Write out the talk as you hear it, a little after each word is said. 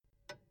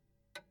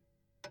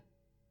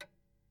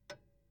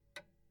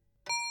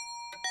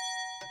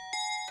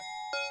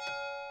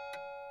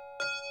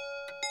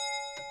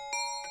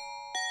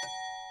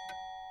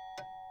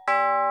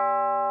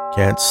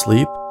Can't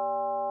sleep?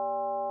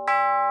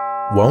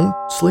 Won't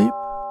sleep?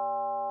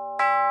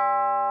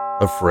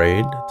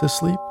 Afraid to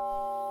sleep?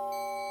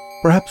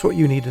 Perhaps what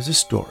you need is a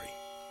story,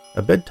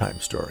 a bedtime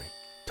story,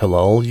 to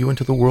lull you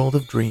into the world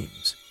of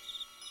dreams,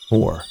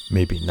 or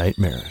maybe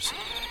nightmares.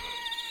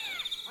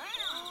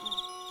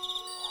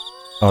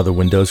 Are the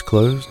windows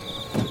closed?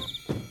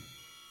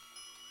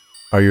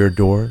 Are your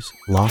doors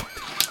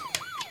locked?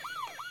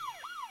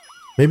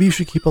 Maybe you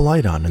should keep a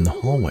light on in the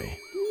hallway,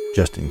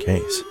 just in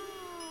case.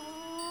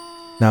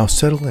 Now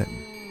settle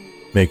in,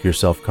 make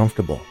yourself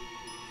comfortable,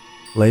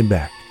 lay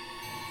back,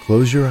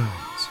 close your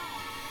eyes,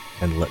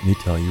 and let me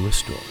tell you a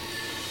story.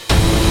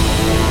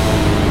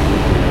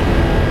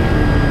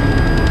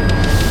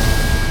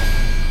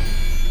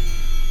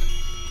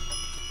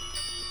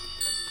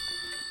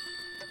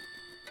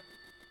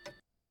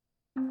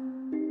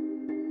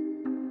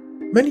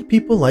 Many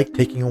people like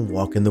taking a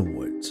walk in the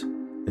woods,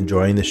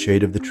 enjoying the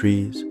shade of the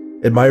trees,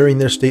 admiring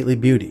their stately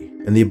beauty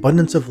and the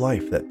abundance of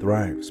life that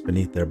thrives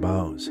beneath their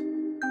boughs.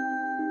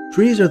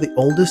 Trees are the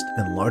oldest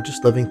and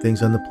largest living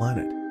things on the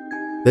planet.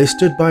 They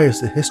stood by as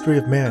the history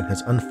of man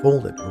has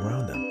unfolded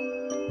around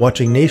them,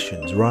 watching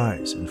nations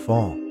rise and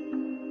fall.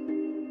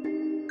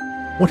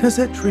 What has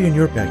that tree in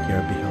your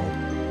backyard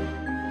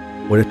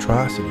beheld? What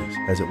atrocities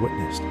has it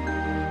witnessed?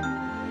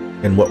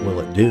 And what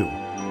will it do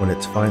when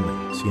it's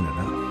finally seen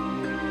enough?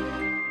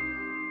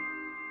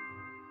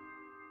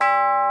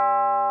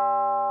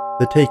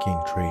 The Taking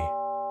Tree.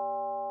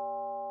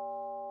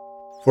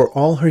 For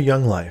all her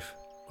young life,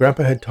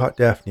 Grandpa had taught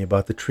Daphne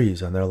about the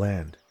trees on their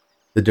land,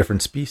 the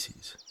different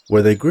species,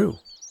 where they grew,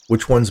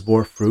 which ones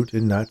bore fruit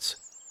and nuts,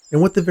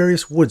 and what the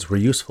various woods were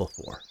useful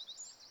for.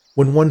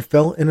 When one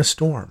fell in a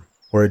storm,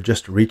 or had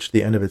just reached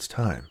the end of its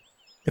time,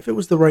 if it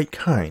was the right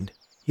kind,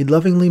 he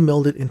lovingly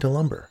milled it into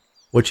lumber,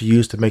 which he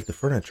used to make the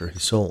furniture he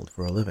sold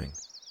for a living.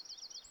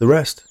 The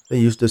rest they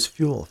used as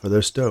fuel for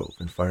their stove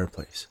and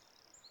fireplace.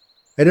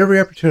 At every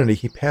opportunity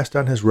he passed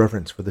on his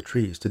reverence for the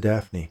trees to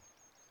Daphne,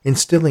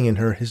 instilling in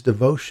her his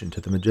devotion to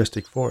the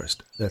majestic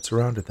forest that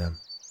surrounded them.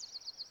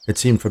 It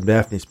seemed from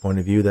Daphne's point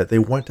of view that they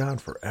went on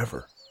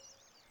forever.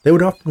 They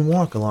would often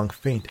walk along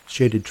faint,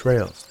 shaded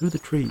trails through the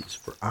trees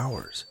for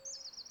hours.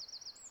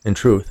 In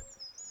truth,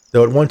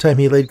 though at one time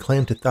he laid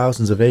claim to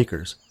thousands of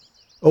acres,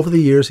 over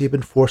the years he had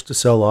been forced to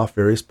sell off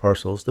various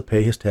parcels to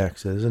pay his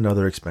taxes and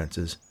other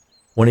expenses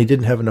when he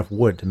didn't have enough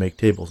wood to make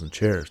tables and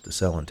chairs to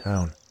sell in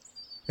town.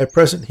 At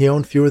present he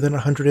owned fewer than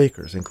 100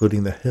 acres,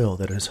 including the hill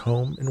that his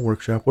home and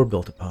workshop were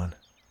built upon.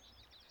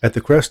 At the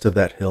crest of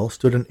that hill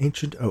stood an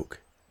ancient oak,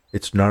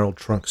 its gnarled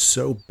trunk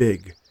so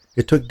big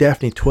it took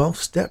Daphne 12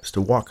 steps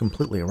to walk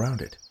completely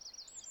around it.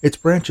 Its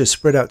branches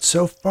spread out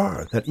so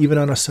far that even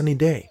on a sunny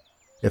day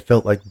it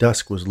felt like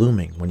dusk was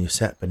looming when you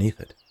sat beneath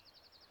it.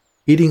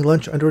 Eating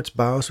lunch under its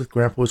boughs with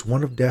Grandpa was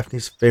one of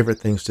Daphne's favorite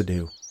things to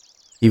do.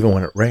 Even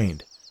when it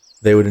rained,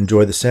 they would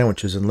enjoy the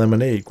sandwiches and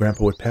lemonade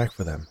Grandpa would pack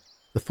for them,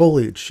 the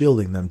foliage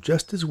shielding them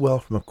just as well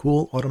from a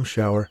cool autumn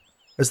shower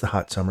as the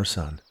hot summer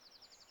sun.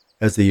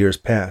 As the years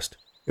passed,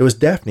 it was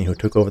Daphne who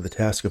took over the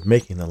task of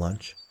making the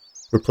lunch,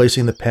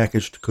 replacing the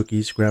packaged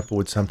cookies Grandpa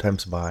would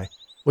sometimes buy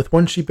with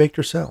one she baked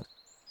herself,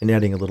 and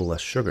adding a little less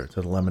sugar to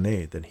the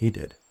lemonade than he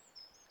did.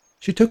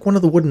 She took one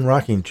of the wooden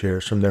rocking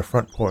chairs from their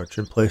front porch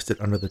and placed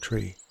it under the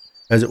tree,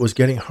 as it was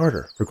getting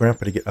harder for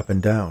Grandpa to get up and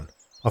down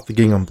off the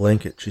gingham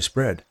blanket she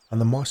spread on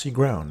the mossy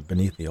ground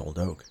beneath the old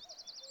oak.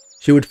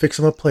 She would fix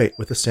him a plate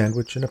with a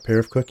sandwich and a pair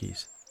of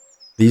cookies.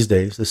 These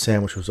days, the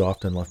sandwich was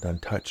often left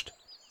untouched,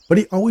 but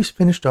he always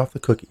finished off the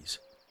cookies,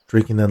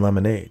 drinking the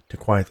lemonade to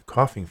quiet the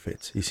coughing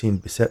fits he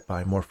seemed beset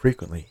by more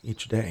frequently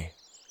each day.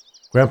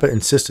 Grandpa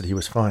insisted he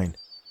was fine,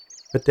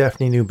 but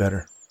Daphne knew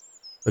better.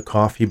 The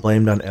cough he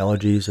blamed on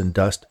allergies and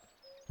dust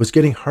was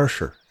getting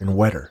harsher and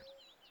wetter,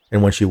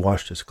 and when she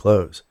washed his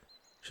clothes,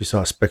 she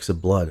saw specks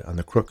of blood on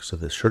the crooks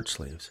of his shirt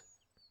sleeves.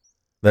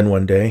 Then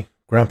one day,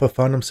 Grandpa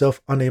found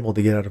himself unable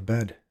to get out of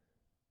bed.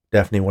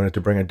 Daphne wanted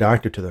to bring a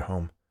doctor to their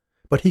home,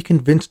 but he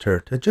convinced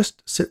her to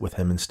just sit with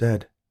him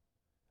instead.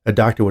 A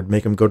doctor would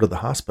make him go to the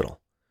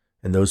hospital,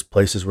 and those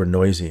places were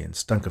noisy and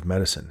stunk of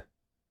medicine.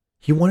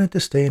 He wanted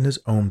to stay in his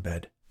own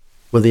bed,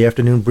 where the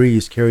afternoon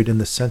breeze carried in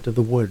the scent of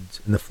the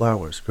woods and the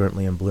flowers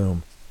currently in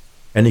bloom,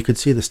 and he could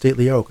see the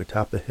stately oak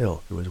atop the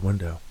hill through his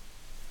window.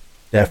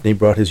 Daphne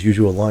brought his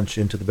usual lunch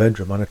into the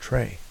bedroom on a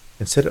tray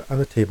and set it on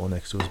the table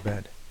next to his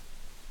bed.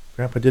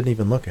 Grandpa didn't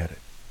even look at it.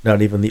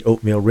 Not even the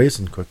oatmeal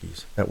raisin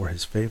cookies that were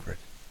his favorite.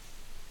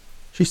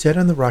 She sat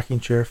on the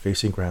rocking chair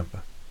facing Grandpa.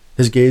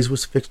 His gaze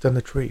was fixed on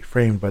the tree,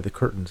 framed by the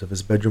curtains of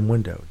his bedroom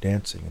window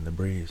dancing in the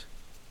breeze.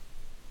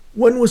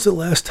 "When was the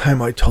last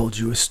time I told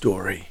you a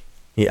story?"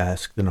 he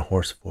asked in a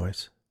hoarse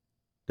voice.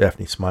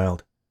 Daphne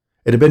smiled.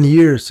 It had been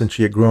years since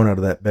she had grown out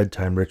of that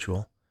bedtime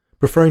ritual,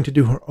 preferring to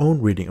do her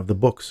own reading of the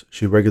books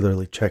she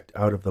regularly checked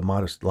out of the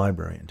modest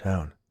library in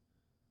town.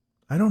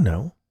 "I don't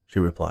know," she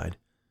replied.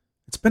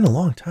 "It's been a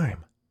long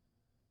time."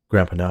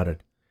 Grandpa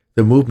nodded,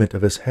 the movement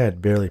of his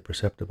head barely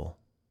perceptible.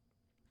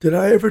 "Did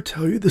I ever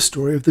tell you the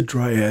story of the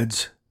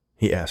dryads?"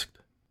 he asked.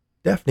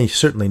 Daphne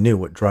certainly knew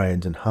what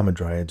dryads and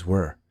hamadryads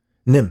were.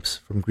 nymphs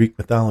from Greek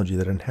mythology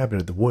that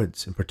inhabited the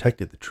woods and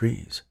protected the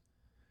trees.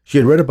 She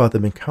had read about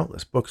them in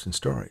countless books and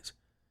stories,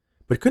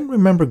 but couldn't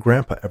remember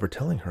Grandpa ever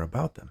telling her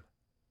about them.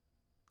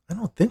 "I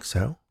don't think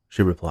so,"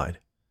 she replied.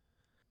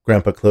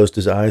 Grandpa closed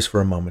his eyes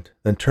for a moment,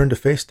 then turned to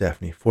face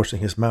Daphne, forcing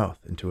his mouth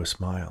into a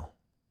smile.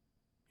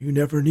 "You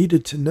never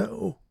needed to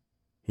know,"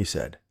 he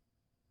said.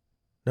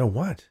 "Know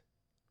what?"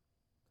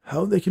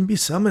 "How they can be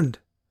summoned.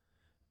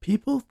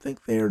 People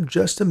think they are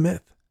just a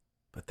myth,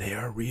 but they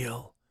are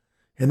real,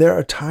 and there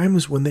are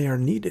times when they are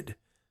needed.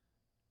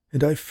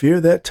 And I fear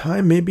that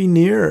time may be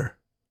near."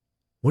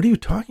 "What are you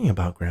talking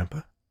about,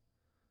 Grandpa?"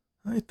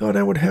 "I thought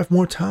I would have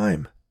more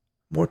time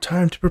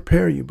to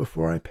prepare you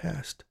before I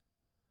passed."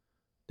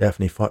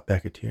 Daphne fought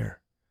back a tear.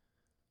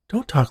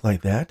 "Don't talk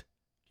like that.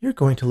 You're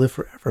going to live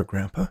forever,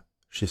 Grandpa,"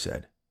 she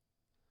said.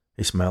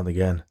 He smiled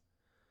again.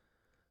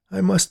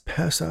 "I must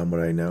pass on what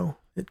I know.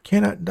 It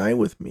cannot die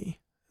with me,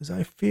 as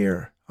I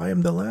fear I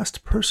am the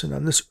last person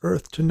on this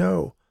earth to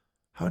know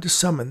how to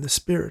summon the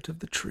spirit of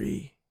the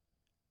tree."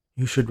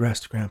 "You should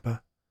rest, Grandpa.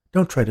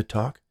 Don't try to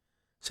talk.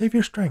 Save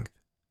your strength."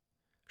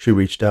 She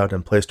reached out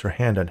and placed her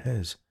hand on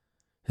his.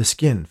 His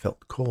skin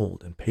felt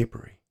cold and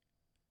papery.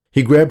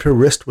 He grabbed her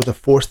wrist with a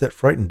force that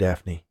frightened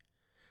Daphne.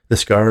 The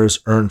scars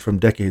earned from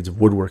decades of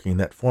woodworking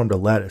that formed a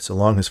lattice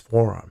along his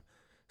forearm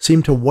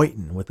seemed to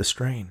whiten with the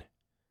strain.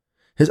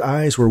 His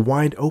eyes were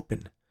wide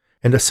open,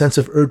 and a sense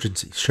of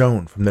urgency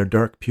shone from their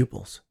dark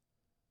pupils.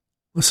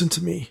 "Listen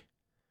to me.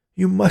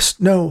 You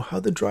must know how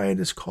the dryad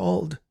is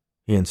called,"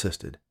 he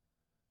insisted.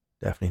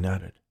 Daphne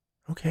nodded.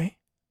 "Okay,"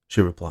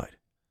 she replied.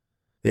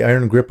 The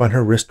iron grip on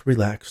her wrist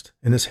relaxed,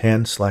 and his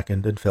hand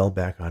slackened and fell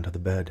back onto the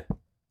bed.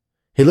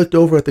 He looked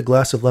over at the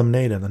glass of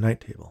lemonade on the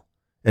night table,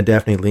 and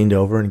Daphne leaned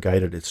over and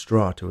guided its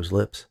straw to his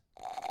lips.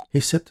 He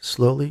sipped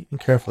slowly and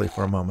carefully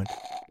for a moment,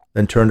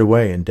 then turned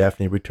away, and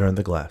Daphne returned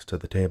the glass to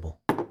the table.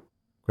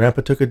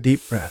 Grandpa took a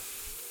deep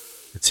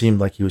breath. It seemed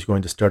like he was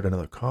going to start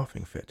another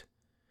coughing fit,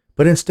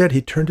 but instead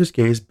he turned his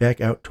gaze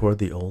back out toward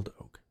the old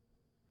oak.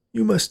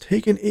 "You must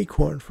take an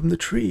acorn from the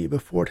tree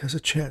before it has a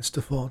chance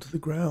to fall to the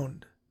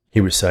ground,"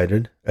 he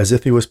recited, as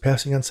if he was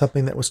passing on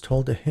something that was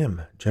told to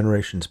him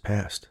generations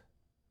past.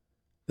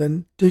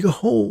 "Then dig a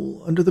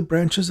hole under the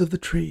branches of the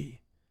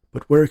tree,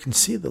 but where it can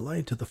see the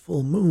light of the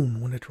full moon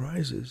when it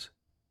rises."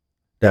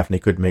 Daphne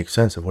couldn't make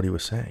sense of what he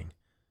was saying,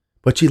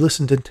 but she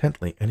listened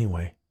intently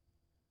anyway.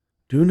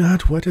 "Do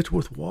not wet it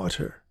with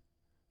water.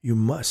 You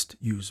must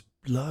use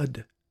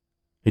blood."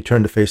 He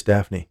turned to face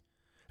Daphne,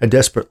 a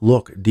desperate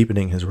look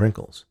deepening his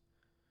wrinkles.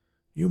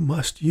 "You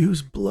must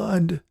use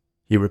blood,"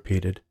 he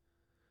repeated.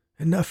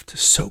 "Enough to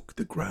soak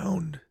the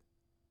ground."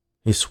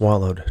 He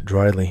swallowed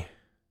dryly.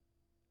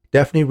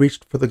 Daphne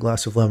reached for the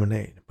glass of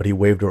lemonade, but he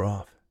waved her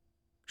off.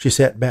 She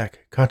sat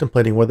back,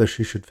 contemplating whether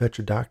she should fetch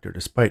a doctor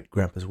despite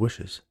Grandpa's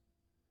wishes.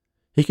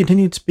 He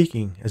continued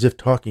speaking as if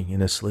talking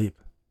in his sleep.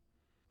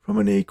 "From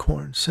an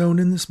acorn sown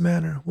in this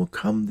manner will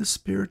come the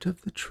spirit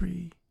of the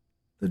tree,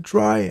 the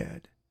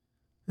dryad,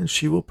 and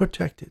she will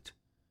protect it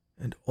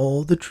and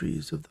all the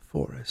trees of the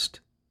forest."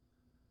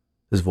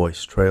 His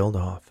voice trailed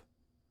off.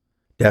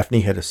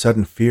 Daphne had a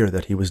sudden fear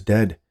that he was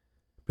dead,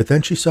 but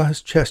then she saw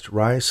his chest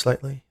rise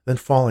slightly, then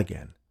fall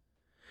again.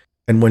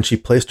 And when she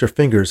placed her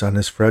fingers on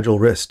his fragile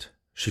wrist,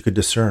 she could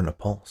discern a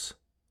pulse.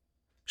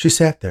 She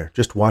sat there,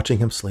 just watching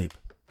him sleep,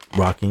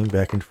 rocking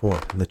back and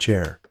forth in the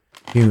chair,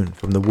 hewn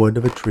from the wood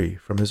of a tree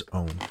from his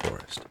own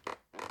forest.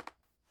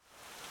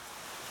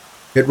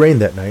 It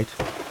rained that night,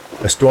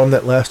 a storm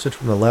that lasted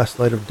from the last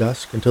light of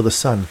dusk until the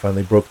sun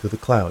finally broke through the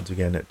clouds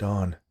again at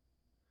dawn.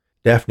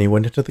 Daphne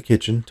went into the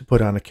kitchen to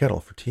put on a kettle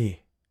for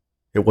tea.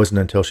 It wasn't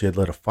until she had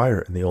lit a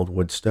fire in the old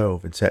wood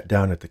stove and sat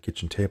down at the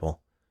kitchen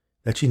table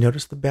that she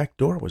noticed the back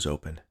door was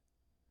open.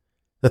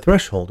 The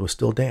threshold was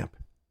still damp.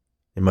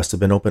 It must have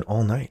been open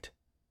all night.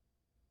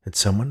 Had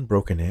someone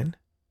broken in?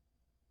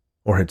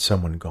 Or had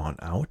someone gone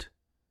out?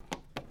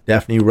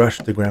 Daphne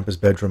rushed to Grandpa's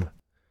bedroom.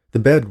 The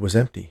bed was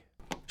empty.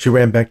 She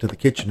ran back to the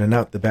kitchen and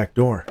out the back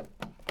door.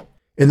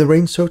 In the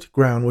rain-soaked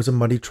ground was a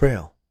muddy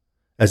trail,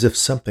 as if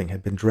something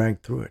had been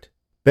dragged through it,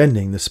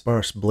 bending the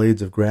sparse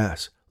blades of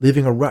grass,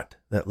 leaving a rut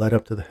that led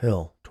up to the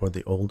hill toward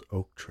the old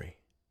oak tree.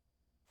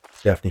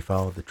 Daphne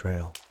followed the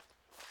trail.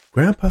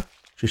 "Grandpa,"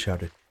 she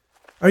shouted,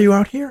 "are you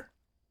out here?"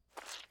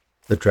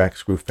 The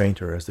tracks grew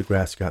fainter as the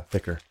grass got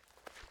thicker,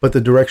 but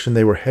the direction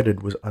they were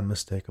headed was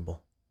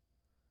unmistakable.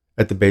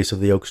 At the base of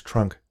the oak's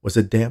trunk was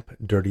a damp,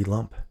 dirty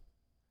lump.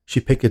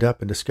 She picked it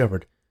up and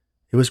discovered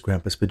it was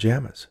Grandpa's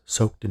pajamas,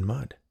 soaked in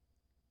mud.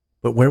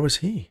 But where was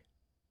he?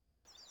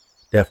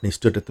 Daphne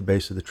stood at the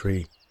base of the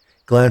tree,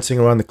 glancing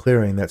around the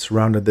clearing that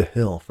surrounded the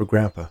hill for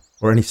Grandpa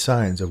or any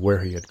signs of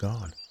where he had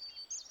gone.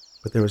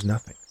 But there was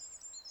nothing.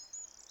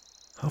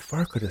 How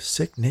far could a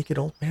sick, naked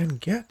old man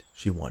get?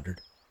 She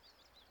wondered.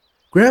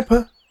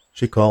 "Grandpa,"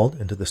 she called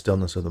into the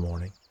stillness of the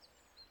morning.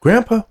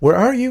 "Grandpa, where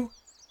are you?"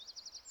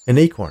 An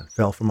acorn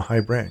fell from a high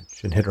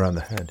branch and hit her on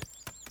the head.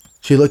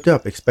 She looked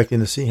up, expecting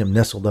to see him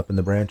nestled up in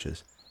the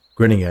branches,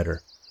 grinning at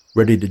her,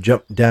 ready to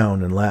jump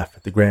down and laugh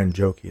at the grand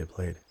joke he had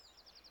played.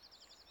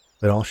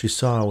 But all she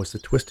saw was the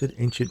twisted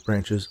ancient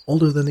branches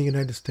older than the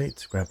United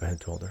States, Grandpa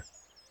had told her,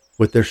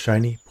 with their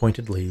shiny,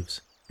 pointed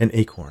leaves and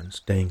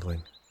acorns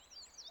dangling.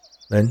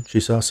 Then she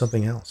saw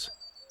something else,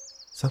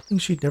 something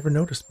she'd never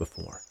noticed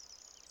before.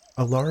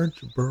 A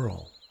large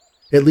burl,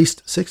 at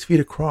least 6 feet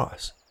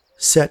across,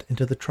 set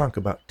into the trunk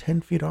about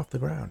 10 feet off the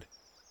ground.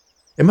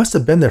 It must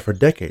have been there for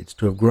decades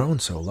to have grown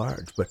so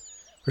large, but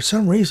for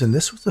some reason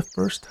this was the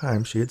first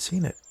time she had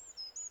seen it.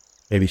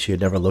 Maybe she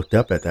had never looked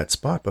up at that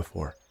spot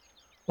before,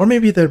 or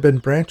maybe there had been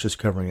branches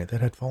covering it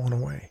that had fallen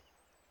away.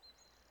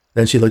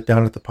 Then she looked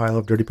down at the pile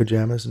of dirty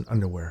pajamas and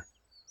underwear,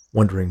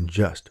 wondering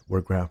just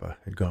where Grandpa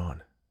had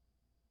gone.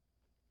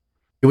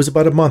 It was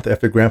about a month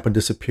after Grandpa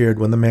disappeared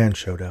when the man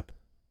showed up.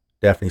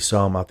 Daphne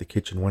saw him out the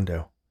kitchen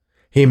window.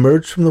 He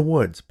emerged from the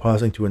woods,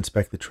 pausing to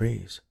inspect the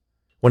trees.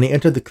 When he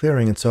entered the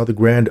clearing and saw the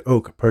grand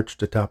oak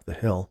perched atop the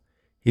hill,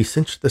 he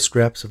cinched the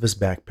straps of his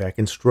backpack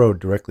and strode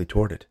directly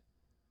toward it.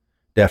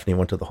 Daphne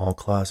went to the hall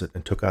closet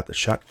and took out the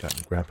shotgun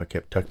Grandpa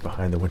kept tucked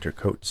behind the winter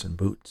coats and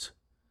boots.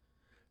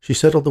 She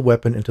settled the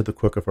weapon into the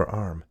crook of her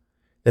arm,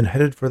 then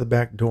headed for the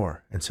back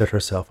door and set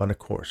herself on a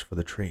course for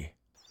the tree.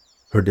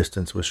 Her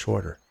distance was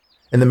shorter,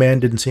 and the man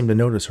didn't seem to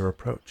notice her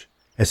approach,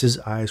 as his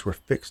eyes were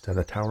fixed on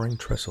the towering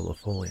trestle of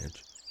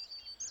foliage.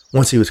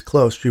 Once he was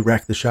close, she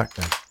racked the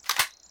shotgun.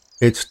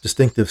 Its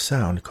distinctive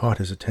sound caught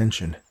his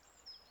attention.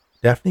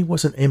 Daphne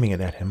wasn't aiming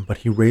it at him, but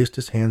he raised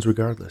his hands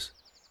regardless,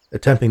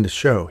 attempting to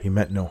show he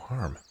meant no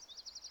harm.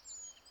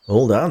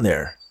 "Hold on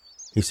there,"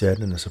 he said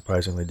in a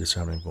surprisingly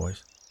disarming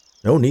voice.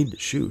 "No need to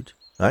shoot.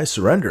 I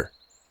surrender."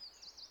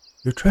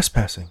 "You're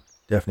trespassing,"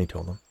 Daphne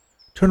told him.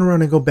 "Turn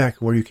around and go back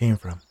where you came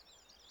from."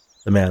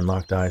 The man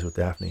locked eyes with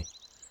Daphne,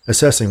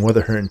 assessing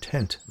whether her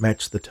intent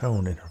matched the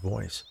tone in her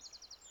voice.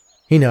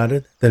 He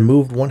nodded, then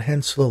moved one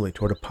hand slowly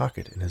toward a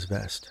pocket in his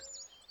vest.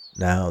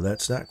 "Now,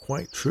 that's not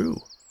quite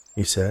true,"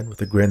 he said,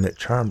 with a grin that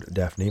charmed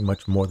Daphne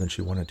much more than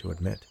she wanted to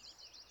admit.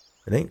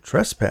 "It ain't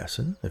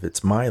trespassing if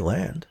it's my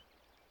land."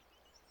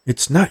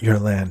 "It's not your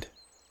land."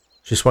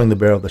 She swung the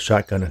barrel of the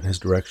shotgun in his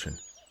direction.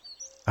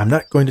 "I'm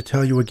not going to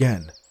tell you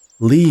again.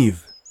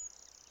 Leave."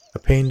 A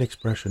pained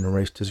expression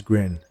erased his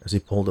grin as he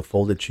pulled a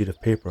folded sheet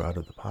of paper out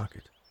of the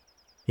pocket.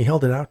 He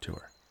held it out to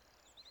her.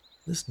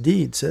 "This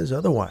deed says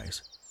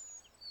otherwise."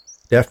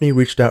 Daphne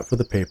reached out for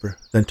the paper,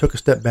 then took a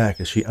step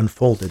back as she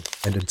unfolded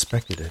and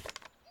inspected it.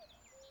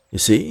 "You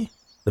see,"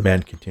 the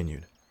man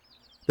continued,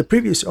 "the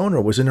previous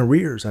owner was in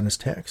arrears on his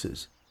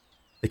taxes.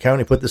 The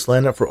county put this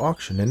land up for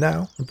auction, and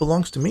now it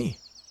belongs to me."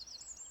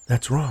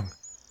 "That's wrong.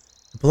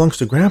 It belongs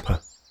to Grandpa,"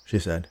 she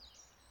said.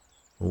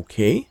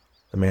 "Okay,"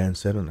 the man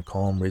said in a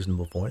calm,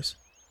 reasonable voice.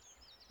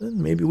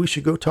 "Then maybe we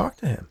should go talk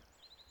to him."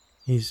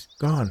 "He's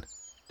gone,"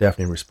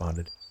 Daphne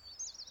responded.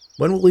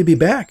 "When will he be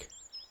back?"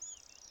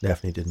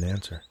 Daphne didn't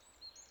answer.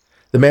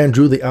 The man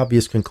drew the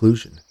obvious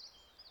conclusion.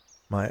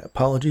 "My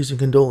apologies and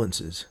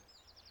condolences.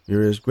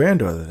 You're his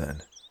granddaughter,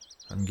 then.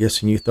 I'm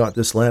guessing you thought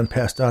this land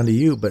passed on to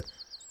you, but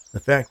the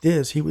fact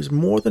is he was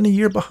more than a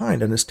year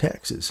behind on his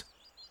taxes.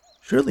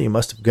 Surely you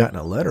must have gotten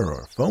a letter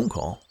or a phone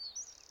call."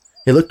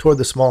 He looked toward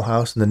the small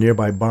house and the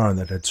nearby barn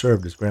that had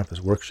served as Grandpa's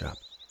workshop.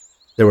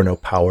 There were no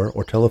power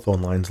or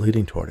telephone lines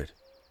leading toward it,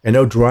 and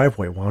no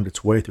driveway wound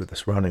its way through the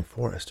surrounding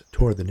forest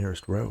toward the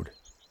nearest road.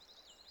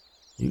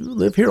 "You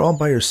live here all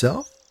by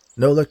yourself?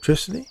 No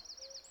electricity?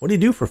 What do you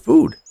do for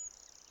food?"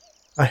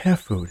 "I have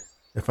food.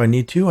 If I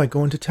need to, I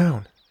go into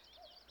town."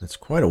 "It's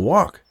quite a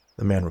walk,"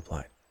 the man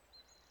replied.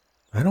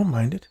 "I don't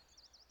mind it."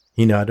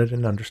 He nodded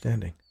in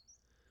understanding.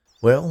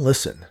 "Well,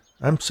 listen,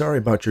 I'm sorry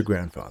about your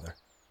grandfather,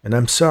 and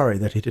I'm sorry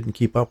that he didn't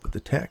keep up with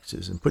the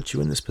taxes and put you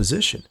in this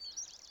position.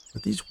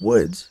 But these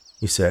woods,"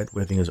 he said,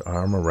 waving his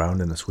arm around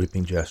in a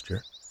sweeping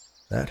gesture,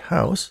 "that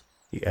house,"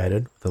 he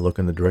added, with a look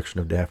in the direction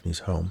of Daphne's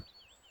home,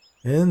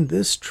 "and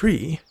this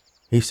tree,"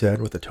 he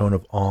said with a tone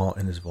of awe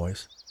in his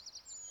voice,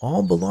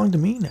 "all belong to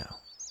me now."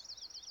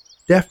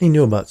 Daphne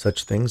knew about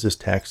such things as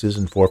taxes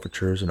and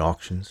forfeitures and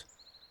auctions.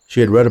 She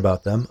had read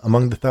about them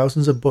among the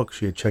thousands of books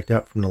she had checked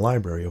out from the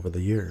library over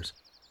the years.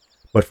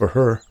 But for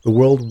her, the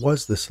world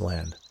was this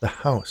land, the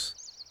house,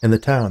 and the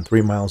town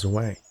 3 miles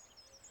away.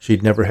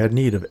 She'd never had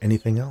need of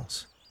anything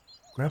else.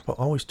 Grandpa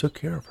always took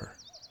care of her.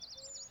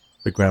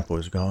 But Grandpa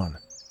was gone.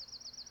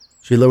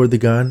 She lowered the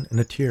gun, and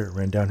a tear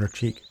ran down her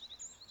cheek.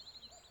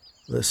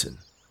 "Listen,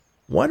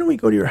 why don't we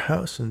go to your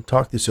house and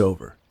talk this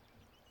over?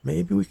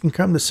 Maybe we can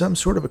come to some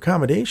sort of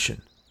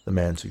accommodation," the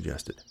man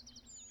suggested.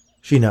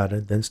 She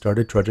nodded, then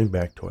started trudging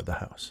back toward the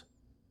house.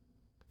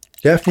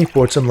 Daphne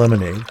poured some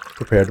lemonade,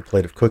 prepared a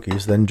plate of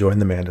cookies, then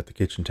joined the man at the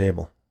kitchen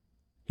table.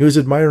 He was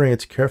admiring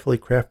its carefully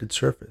crafted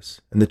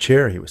surface and the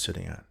chair he was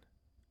sitting on.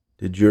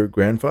 "Did your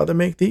grandfather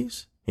make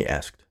these?" he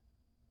asked.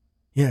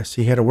 "Yes,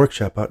 he had a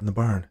workshop out in the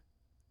barn."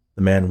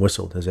 The man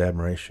whistled his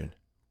admiration.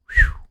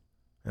 "Whew!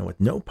 And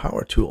with no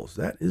power tools,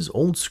 that is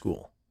old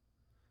school."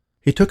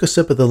 He took a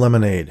sip of the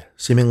lemonade,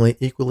 seemingly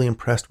equally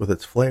impressed with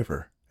its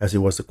flavor as he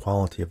was the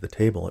quality of the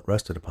table it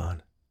rested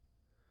upon.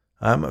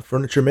 "I'm a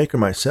furniture maker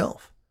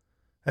myself.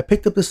 I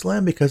picked up this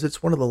land because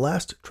it's one of the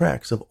last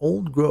tracts of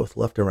old growth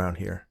left around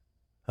here.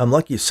 I'm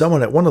lucky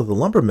someone at one of the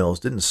lumber mills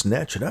didn't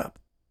snatch it up.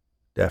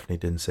 Daphne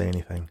didn't say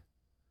anything.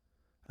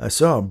 I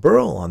saw a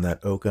burl on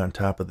that oak on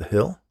top of the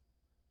hill.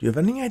 Do you have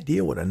any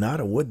idea what a knot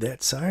of wood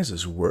that size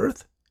is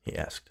worth? He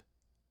asked.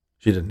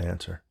 She didn't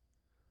answer.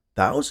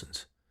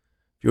 Thousands.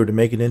 If you were to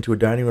make it into a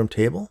dining room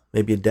table,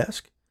 maybe a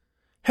desk.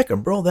 Heck, a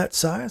burl that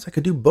size, I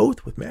could do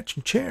both with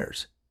matching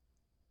chairs.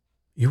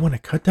 You want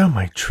to cut down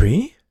my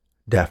tree?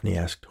 Daphne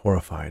asked,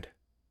 horrified.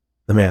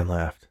 The man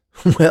laughed.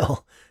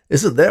 Well,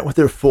 isn't that what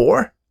they're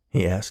for?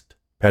 He asked,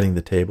 patting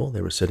the table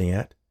they were sitting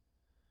at.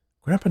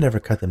 Grandpa never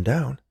cut them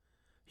down.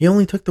 He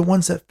only took the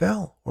ones that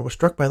fell or were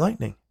struck by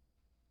lightning.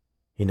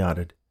 He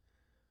nodded.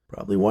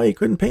 Probably why he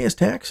couldn't pay his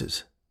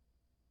taxes.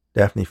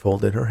 Daphne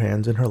folded her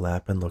hands in her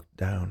lap and looked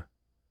down.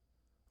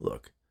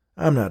 Look,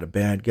 I'm not a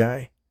bad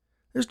guy.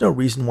 There's no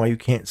reason why you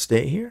can't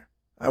stay here.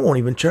 I won't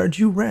even charge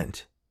you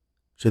rent.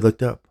 She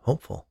looked up,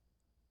 hopeful.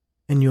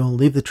 And you'll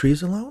leave the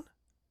trees alone?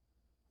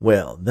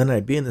 Well, then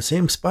I'd be in the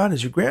same spot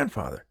as your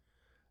grandfather,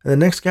 and the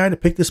next guy to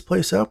pick this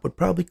place up would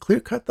probably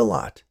clear-cut the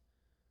lot.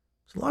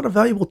 There's a lot of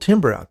valuable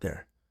timber out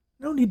there.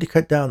 No need to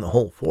cut down the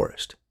whole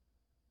forest.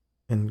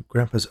 And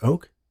Grandpa's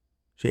oak?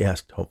 She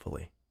asked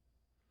hopefully.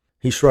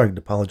 He shrugged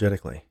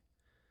apologetically.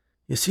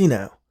 You see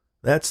now,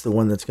 that's the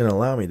one that's going to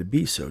allow me to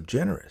be so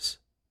generous.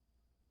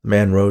 The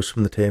man rose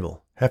from the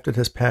table, hefted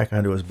his pack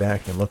onto his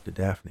back, and looked at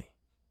Daphne.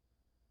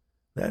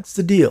 That's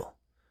the deal.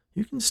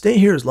 You can stay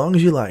here as long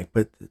as you like,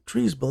 but the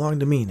trees belong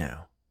to me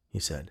now, he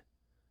said.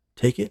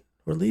 Take it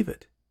or leave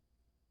it.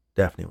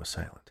 Daphne was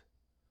silent.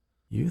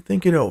 You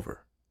think it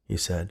over, he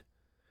said,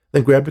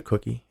 then grabbed a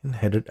cookie and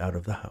headed out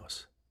of the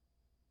house.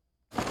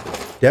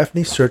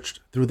 Daphne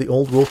searched through the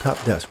old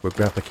roll-top desk where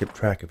Grandpa kept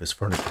track of his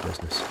furniture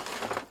business.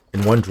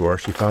 In one drawer,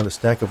 she found a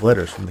stack of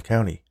letters from the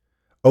county,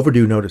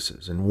 overdue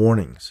notices and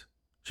warnings.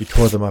 She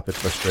tore them up in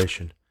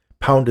frustration,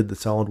 pounded the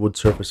solid wood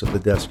surface of the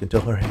desk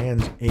until her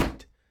hands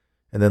ached,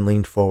 and then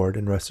leaned forward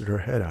and rested her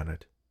head on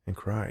it and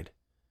cried.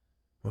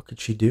 What could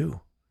she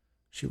do?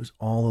 She was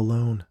all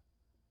alone.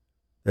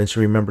 Then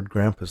she remembered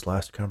Grandpa's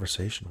last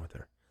conversation with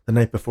her, the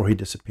night before he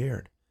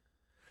disappeared.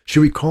 She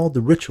recalled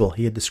the ritual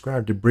he had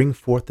described to bring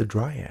forth the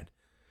dryad,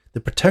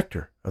 the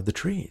protector of the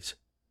trees.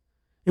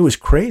 It was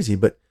crazy,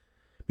 but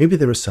maybe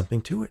there was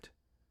something to it.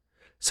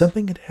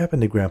 Something had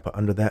happened to Grandpa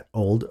under that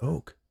old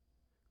oak.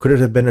 Could it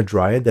have been a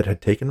dryad that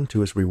had taken him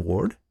to his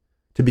reward?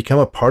 To become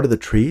a part of the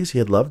trees he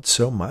had loved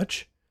so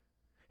much?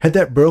 Had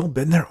that burl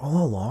been there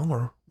all along,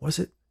 or was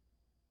it?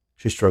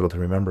 She struggled to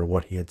remember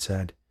what he had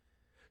said.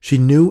 She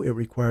knew it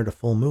required a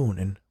full moon,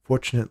 and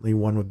fortunately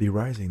one would be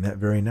rising that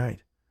very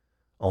night.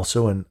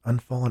 Also an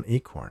unfallen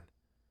acorn.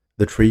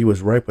 The tree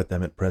was ripe with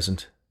them at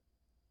present.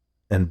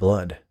 And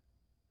blood.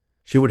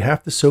 She would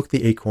have to soak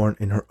the acorn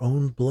in her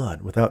own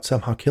blood without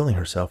somehow killing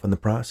herself in the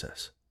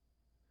process.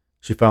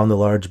 She found the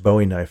large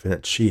bowie knife in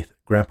its sheath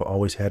Grandpa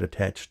always had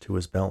attached to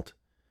his belt,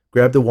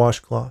 grabbed a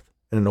washcloth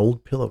and an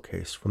old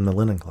pillowcase from the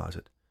linen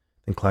closet,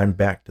 and climbed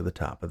back to the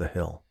top of the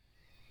hill.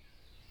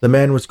 The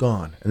man was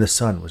gone, and the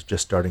sun was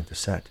just starting to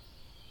set.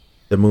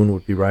 The moon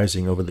would be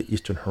rising over the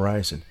eastern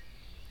horizon,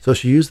 so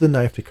she used the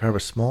knife to carve a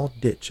small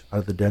ditch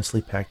out of the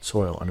densely packed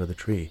soil under the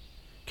tree,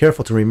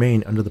 careful to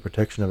remain under the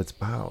protection of its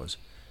boughs,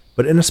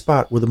 but in a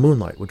spot where the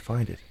moonlight would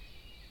find it.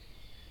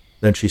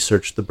 Then she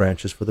searched the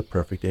branches for the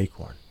perfect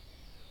acorn,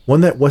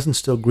 one that wasn't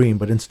still green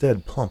but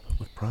instead plump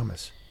with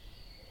promise.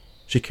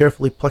 She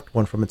carefully plucked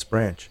one from its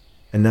branch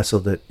and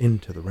nestled it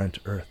into the rent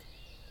earth.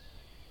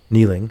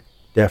 Kneeling,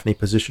 Daphne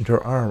positioned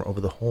her arm over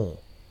the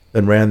hole,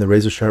 then ran the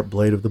razor-sharp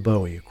blade of the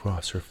bowie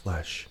across her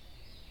flesh.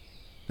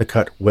 The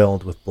cut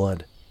welled with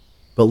blood,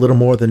 but little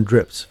more than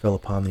drips fell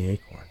upon the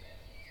acorn.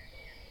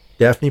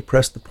 Daphne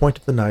pressed the point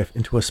of the knife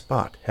into a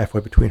spot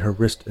halfway between her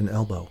wrist and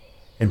elbow,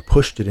 and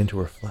pushed it into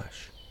her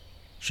flesh.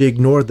 She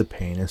ignored the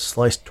pain and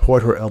sliced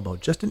toward her elbow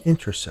just an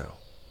inch or so,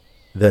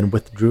 then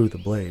withdrew the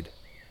blade.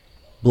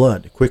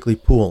 Blood quickly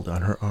pooled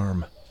on her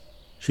arm.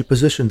 She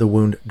positioned the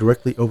wound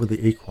directly over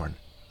the acorn,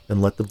 then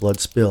let the blood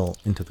spill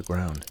into the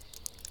ground.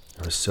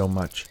 There was so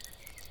much.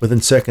 Within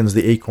seconds,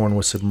 the acorn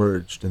was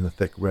submerged in the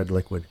thick red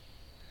liquid.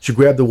 She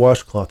grabbed the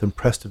washcloth and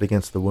pressed it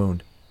against the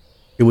wound.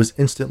 It was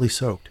instantly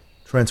soaked,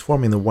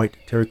 transforming the white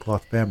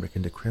terrycloth fabric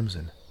into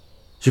crimson.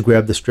 She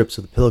grabbed the strips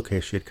of the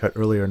pillowcase she had cut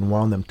earlier and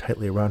wound them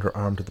tightly around her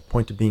arm to the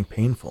point of being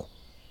painful.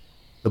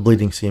 The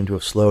bleeding seemed to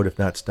have slowed, if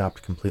not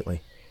stopped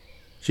completely.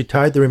 She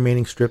tied the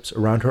remaining strips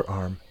around her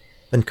arm,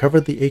 then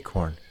covered the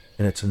acorn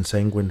in its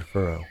ensanguined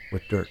furrow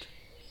with dirt.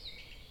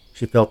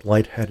 She felt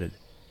light-headed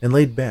and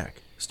laid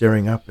back,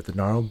 staring up at the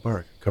gnarled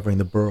bark covering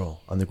the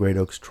burl on the great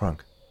oak's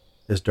trunk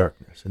as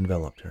darkness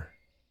enveloped her.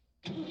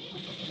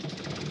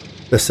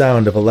 The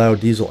sound of a loud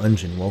diesel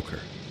engine woke her.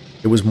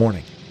 It was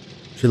morning.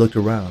 She looked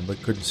around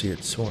but couldn't see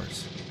its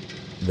source.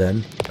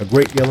 Then, a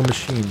great yellow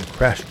machine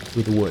crashed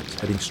through the woods,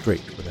 heading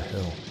straight for the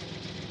hill.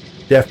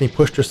 Daphne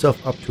pushed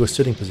herself up to a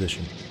sitting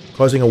position,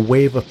 causing a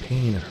wave of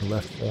pain in her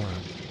left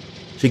forearm.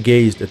 She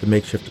gazed at the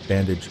makeshift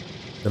bandage,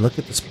 then looked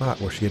at the spot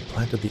where she had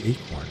planted the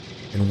acorn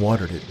and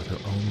watered it with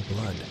her own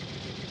blood.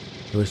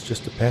 It was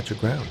just a patch of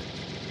ground.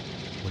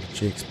 What did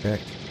she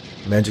expect?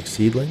 A magic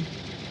seedling?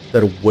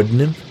 That a wood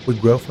nymph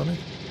would grow from it?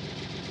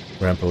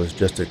 Grandpa was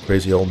just a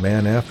crazy old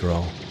man after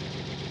all.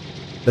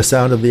 The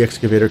sound of the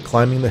excavator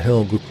climbing the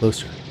hill grew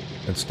closer,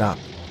 then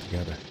stopped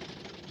altogether.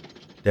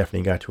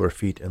 Daphne got to her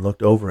feet and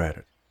looked over at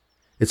it.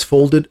 Its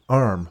folded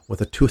arm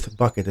with a toothed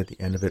bucket at the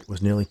end of it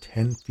was nearly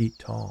 10 feet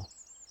tall.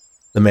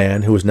 The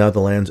man, who was now the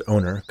land's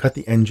owner, cut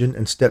the engine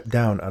and stepped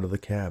down out of the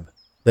cab,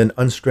 then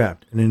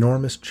unstrapped an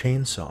enormous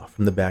chainsaw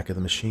from the back of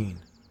the machine.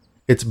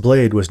 Its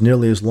blade was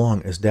nearly as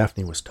long as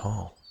Daphne was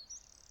tall.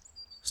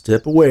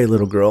 "Step away,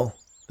 little girl,"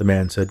 the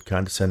man said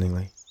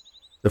condescendingly.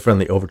 The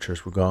friendly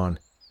overtures were gone.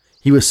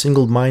 He was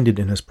single-minded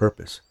in his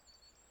purpose.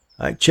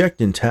 "I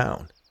checked in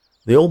town.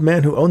 The old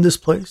man who owned this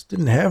place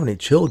didn't have any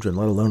children,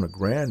 let alone a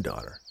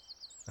granddaughter.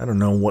 I don't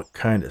know what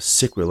kind of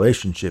sick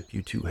relationship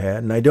you two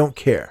had, and I don't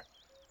care.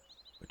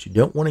 But you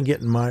don't want to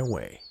get in my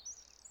way."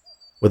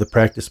 With a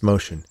practiced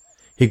motion,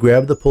 he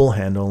grabbed the pull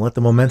handle and let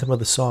the momentum of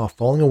the saw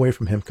falling away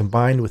from him,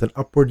 combined with an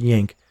upward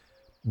yank,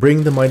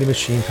 bring the mighty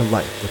machine to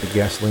life with a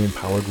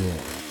gasoline-powered roar.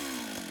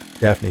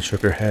 Daphne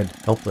shook her head,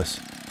 helpless.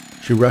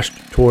 She rushed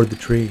toward the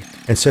tree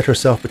and set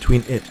herself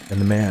between it and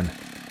the man.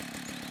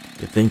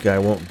 "You think I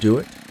won't do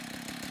it?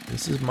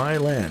 This is my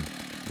land.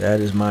 That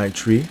is my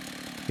tree,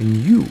 and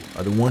you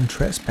are the one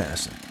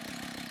trespassing.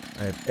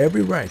 I have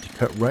every right to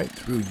cut right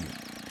through you,"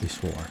 he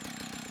swore.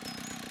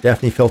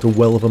 Daphne felt a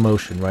well of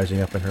emotion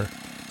rising up in her,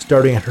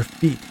 starting at her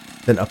feet,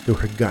 then up through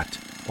her gut,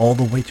 all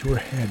the way to her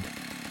head,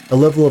 a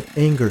level of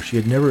anger she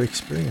had never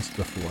experienced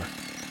before.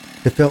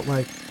 It felt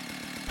like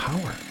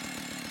power,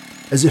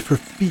 as if her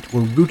feet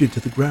were rooted to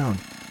the ground,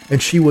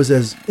 and she was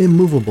as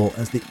immovable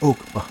as the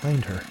oak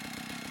behind her.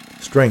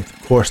 Strength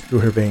coursed through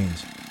her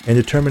veins, and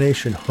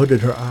determination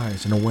hooded her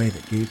eyes in a way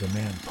that gave the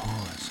man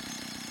pause.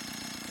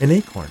 An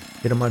acorn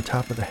hit him on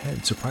top of the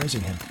head,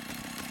 surprising him.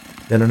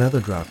 Then another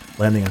dropped,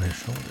 landing on his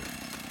shoulder.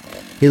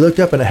 He looked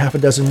up and a half a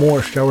dozen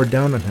more showered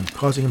down on him,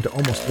 causing him to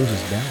almost lose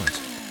his balance.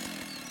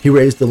 He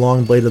raised the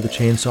long blade of the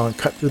chainsaw and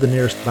cut through the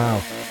nearest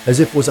bough, as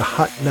if it was a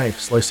hot knife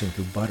slicing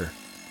through butter.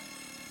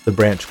 The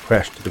branch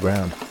crashed to the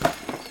ground.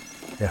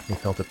 Daphne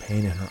felt a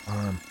pain in her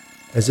arm,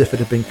 as if it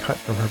had been cut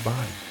from her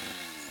body.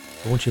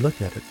 But when she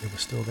looked at it, it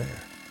was still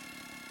there.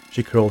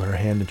 She curled her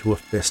hand into a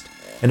fist,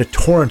 and a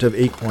torrent of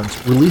acorns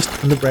released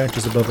from the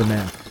branches above the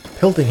man,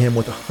 pelting him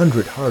with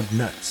 100 hard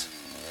nuts.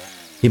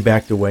 He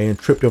backed away and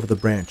tripped over the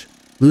branch,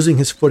 losing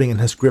his footing and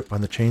his grip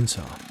on the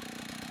chainsaw.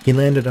 He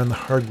landed on the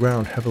hard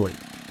ground heavily,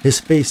 his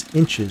face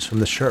inches from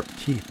the sharp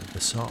teeth of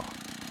the saw.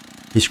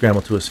 He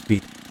scrambled to his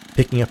feet,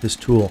 picking up his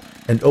tool,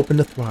 and opened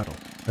the throttle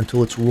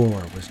until its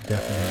roar was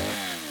deafening.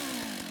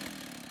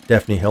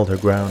 Daphne held her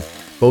ground,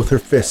 both her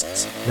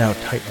fists now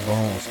tight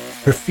balls,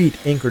 her feet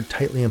anchored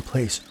tightly in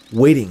place,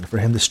 waiting for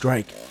him to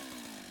strike.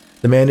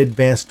 The man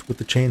advanced with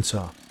the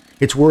chainsaw,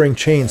 its whirring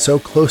chain so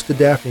close to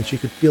Daphne she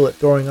could feel it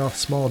throwing off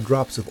small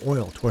drops of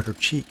oil toward her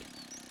cheek.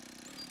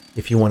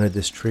 If he wanted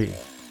this tree,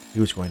 he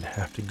was going to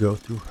have to go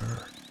through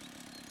her.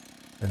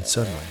 Then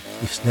suddenly,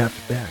 he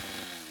snapped back,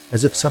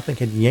 as if something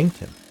had yanked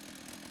him.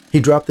 He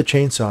dropped the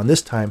chainsaw, and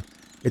this time,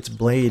 its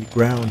blade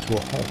ground to a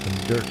halt in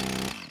the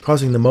dirt,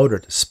 causing the motor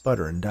to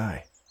sputter and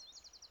die.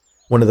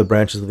 One of the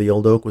branches of the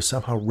old oak was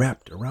somehow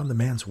wrapped around the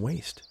man's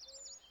waist.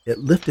 It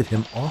lifted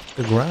him off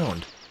the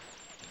ground.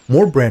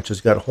 More branches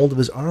got a hold of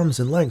his arms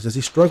and legs as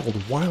he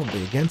struggled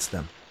wildly against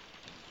them.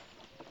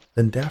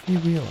 Then Daphne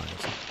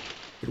realized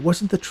it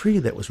wasn't the tree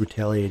that was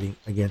retaliating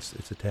against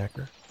its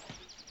attacker.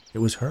 It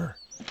was her.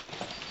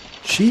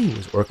 She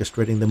was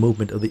orchestrating the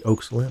movement of the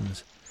oak's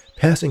limbs,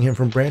 passing him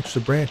from branch to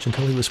branch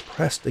until he was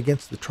pressed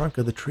against the trunk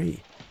of the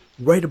tree,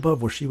 right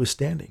above where she was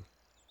standing.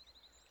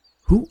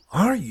 "Who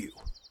are you?"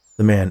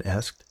 the man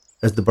asked,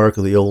 as the bark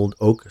of the old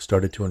oak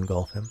started to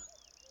engulf him.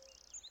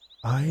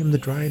 "I am the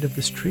dryad of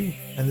this tree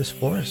and this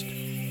forest,"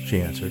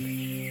 she answered,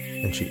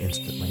 and she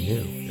instantly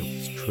knew it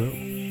was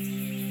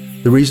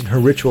true. The reason her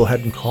ritual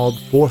hadn't called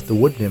forth the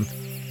wood nymph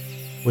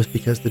was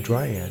because the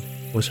dryad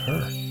was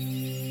her.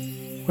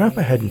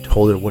 Grandpa hadn't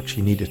told her what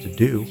she needed to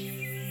do.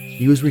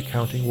 He was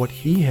recounting what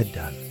he had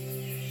done.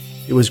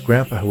 It was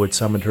Grandpa who had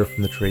summoned her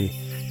from the tree,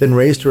 then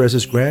raised her as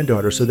his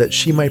granddaughter so that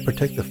she might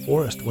protect the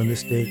forest when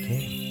this day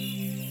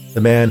came.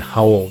 The man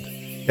howled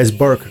as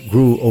bark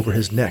grew over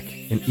his neck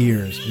and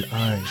ears and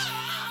eyes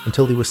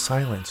until he was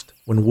silenced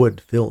when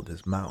wood filled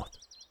his mouth.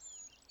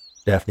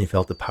 Daphne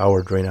felt the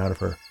power drain out of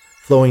her,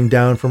 flowing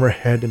down from her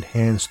head and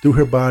hands through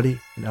her body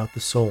and out the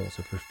soles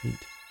of her feet,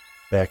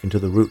 back into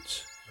the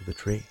roots of the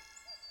tree.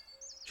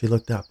 She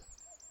looked up.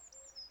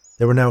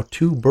 There were now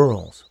 2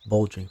 burls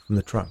bulging from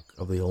the trunk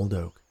of the old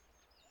oak.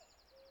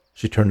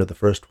 She turned to the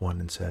first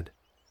one and said,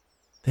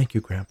 "Thank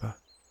you, Grandpa."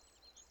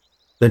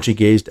 Then she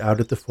gazed out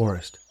at the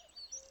forest,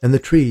 and the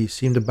trees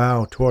seemed to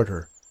bow toward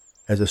her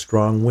as a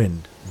strong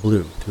wind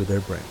blew through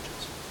their branches.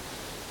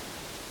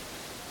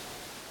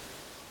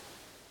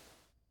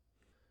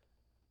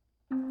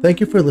 Thank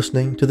you for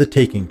listening to The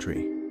Taking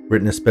Tree,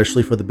 written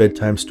especially for the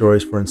Bedtime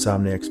Stories for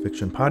Insomniacs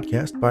Fiction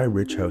podcast by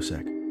Rich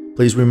Hosek.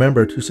 Please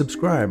remember to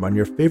subscribe on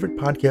your favorite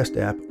podcast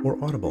app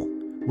or Audible.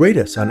 Rate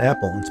us on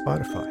Apple and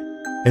Spotify,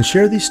 and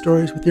share these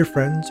stories with your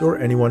friends or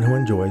anyone who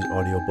enjoys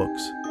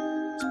audiobooks.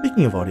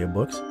 Speaking of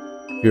audiobooks,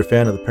 if you're a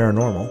fan of the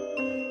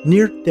paranormal,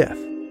 Near Death,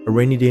 A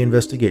Rainy Day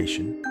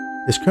Investigation,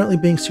 is currently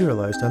being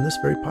serialized on this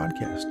very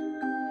podcast.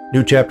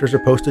 New chapters are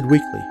posted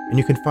weekly, and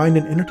you can find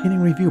an entertaining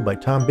review by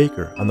Tom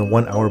Baker on the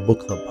 1 Hour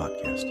Book Club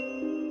podcast.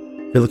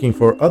 If you're looking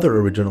for other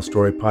original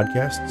story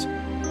podcasts,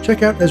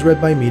 check out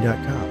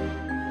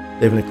asreadbyme.com.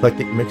 They have an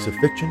eclectic mix of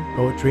fiction,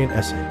 poetry, and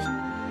essays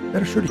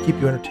that are sure to keep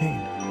you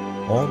entertained,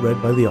 all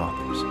read by the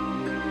authors.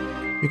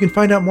 You can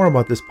find out more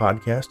about this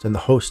podcast and the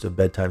host of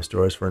Bedtime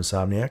Stories for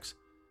Insomniacs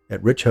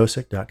at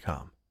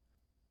richhosick.com.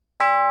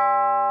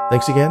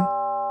 Thanks again,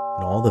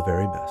 and all the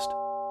very best.